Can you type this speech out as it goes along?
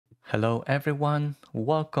Hello everyone,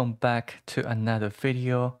 welcome back to another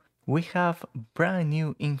video. We have brand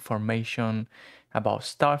new information about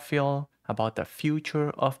Starfield, about the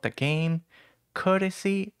future of the game,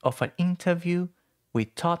 courtesy of an interview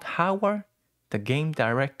with Todd Howard, the game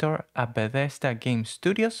director at Bethesda Game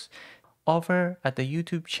Studios, over at the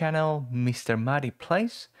YouTube channel Mr. Matty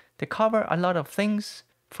Plays. They cover a lot of things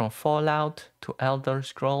from Fallout to Elder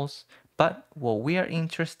Scrolls, but what we are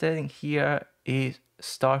interested in here is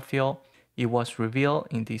Starfield. It was revealed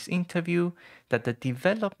in this interview that the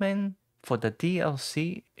development for the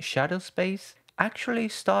DLC Shadow Space actually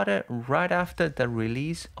started right after the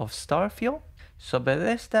release of Starfield. So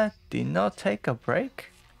Bethesda did not take a break.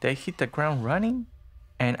 They hit the ground running,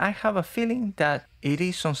 and I have a feeling that it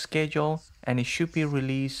is on schedule and it should be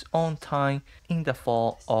released on time in the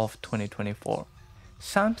fall of 2024.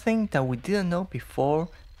 Something that we didn't know before,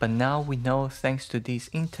 but now we know thanks to this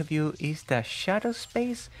interview, is that Shadow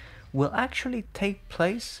Space will actually take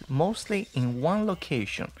place mostly in one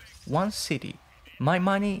location, one city. My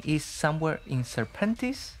money is somewhere in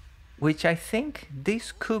Serpentis, which I think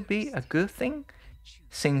this could be a good thing,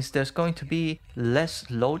 since there's going to be less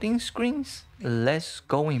loading screens, less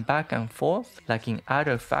going back and forth like in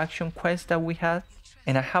other faction quests that we had.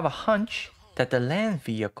 And I have a hunch that the land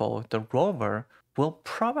vehicle, the rover, will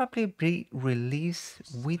probably be released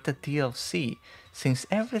with the DLC, since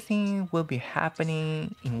everything will be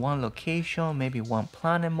happening in one location, maybe one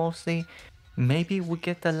planet mostly. Maybe we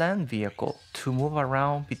get the land vehicle to move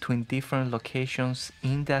around between different locations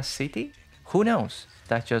in that city. Who knows?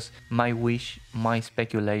 That's just my wish, my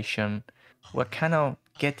speculation. We're kind of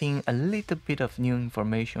getting a little bit of new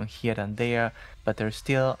information here and there, but there's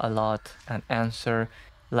still a lot unanswered.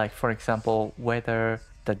 Like, for example, whether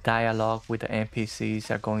the dialogue with the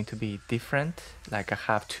NPCs are going to be different. Like, I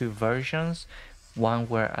have two versions, one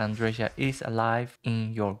where Andrea is alive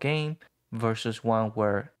in your game versus one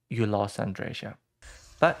where you lost Andrea.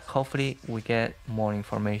 But hopefully we get more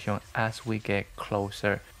information as we get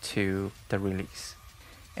closer to the release.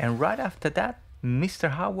 And right after that,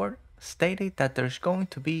 Mr. Howard stated that there's going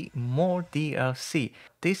to be more DLC.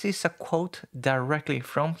 This is a quote directly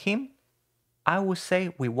from him. I would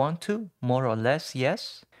say we want to, more or less,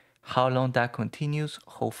 yes. How long that continues,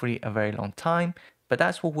 hopefully a very long time. But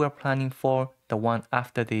that's what we're planning for, the one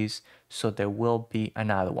after this, so there will be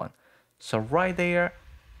another one. So right there,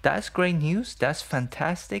 that's great news. That's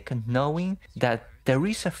fantastic, knowing that there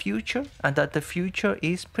is a future and that the future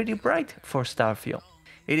is pretty bright for Starfield.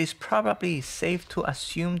 It is probably safe to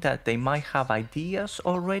assume that they might have ideas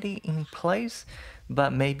already in place,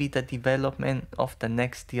 but maybe the development of the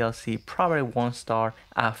next DLC probably won't start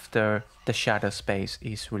after the Shadow Space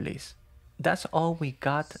is released. That's all we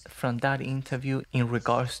got from that interview in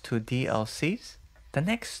regards to DLCs. The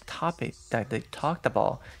next topic that they talked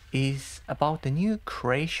about is about the new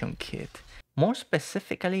creation kit. More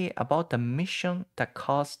specifically about the mission that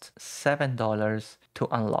costs $7 to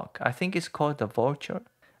unlock. I think it's called the Vulture.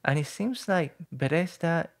 And it seems like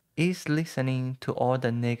Bethesda is listening to all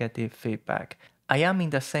the negative feedback. I am in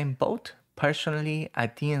the same boat. Personally, I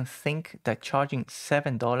didn't think that charging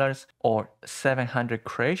 $7 or 700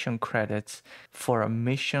 creation credits for a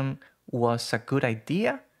mission was a good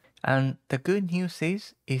idea. And the good news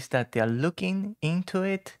is that they are looking into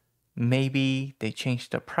it. Maybe they change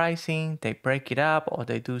the pricing, they break it up, or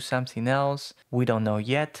they do something else. We don't know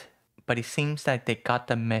yet, but it seems like they got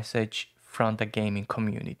the message from the gaming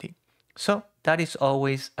community. So that is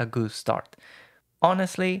always a good start.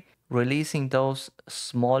 Honestly, releasing those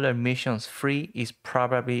smaller missions free is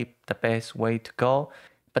probably the best way to go,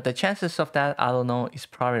 but the chances of that, I don't know, is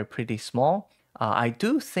probably pretty small. I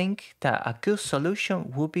do think that a good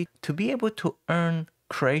solution would be to be able to earn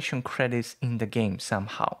creation credits in the game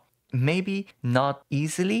somehow. Maybe not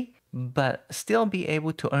easily, but still be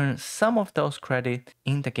able to earn some of those credits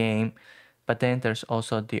in the game, but then there's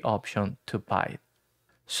also the option to buy it.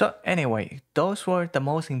 So anyway, those were the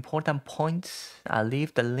most important points. I'll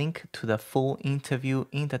leave the link to the full interview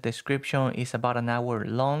in the description. It's about an hour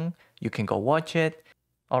long. You can go watch it.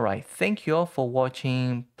 Alright, thank you all for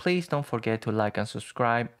watching. Please don't forget to like and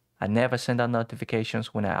subscribe. I never send out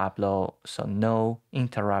notifications when I upload, so no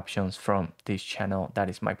interruptions from this channel. That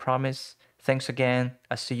is my promise. Thanks again.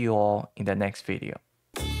 I'll see you all in the next video.